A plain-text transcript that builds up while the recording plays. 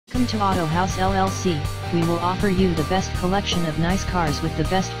Welcome to Auto House LLC. We will offer you the best collection of nice cars with the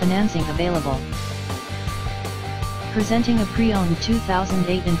best financing available. Presenting a pre-owned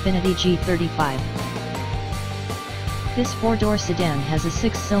 2008 Infiniti G35. This 4-door sedan has a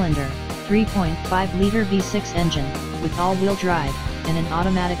 6-cylinder, 3.5-liter V6 engine, with all-wheel drive, and an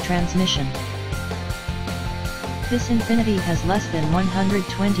automatic transmission. This Infiniti has less than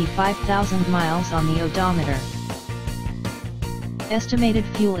 125,000 miles on the odometer. Estimated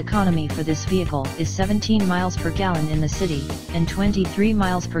fuel economy for this vehicle is 17 miles per gallon in the city, and 23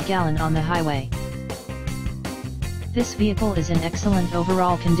 miles per gallon on the highway. This vehicle is in excellent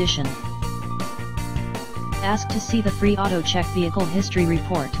overall condition. Ask to see the free Auto Check Vehicle History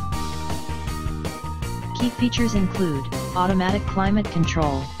Report. Key features include automatic climate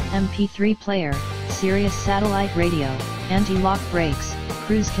control, MP3 player, Sirius satellite radio, anti-lock brakes,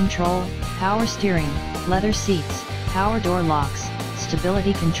 cruise control, power steering, leather seats, power door locks,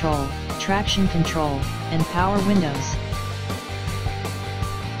 stability control, traction control, and power windows.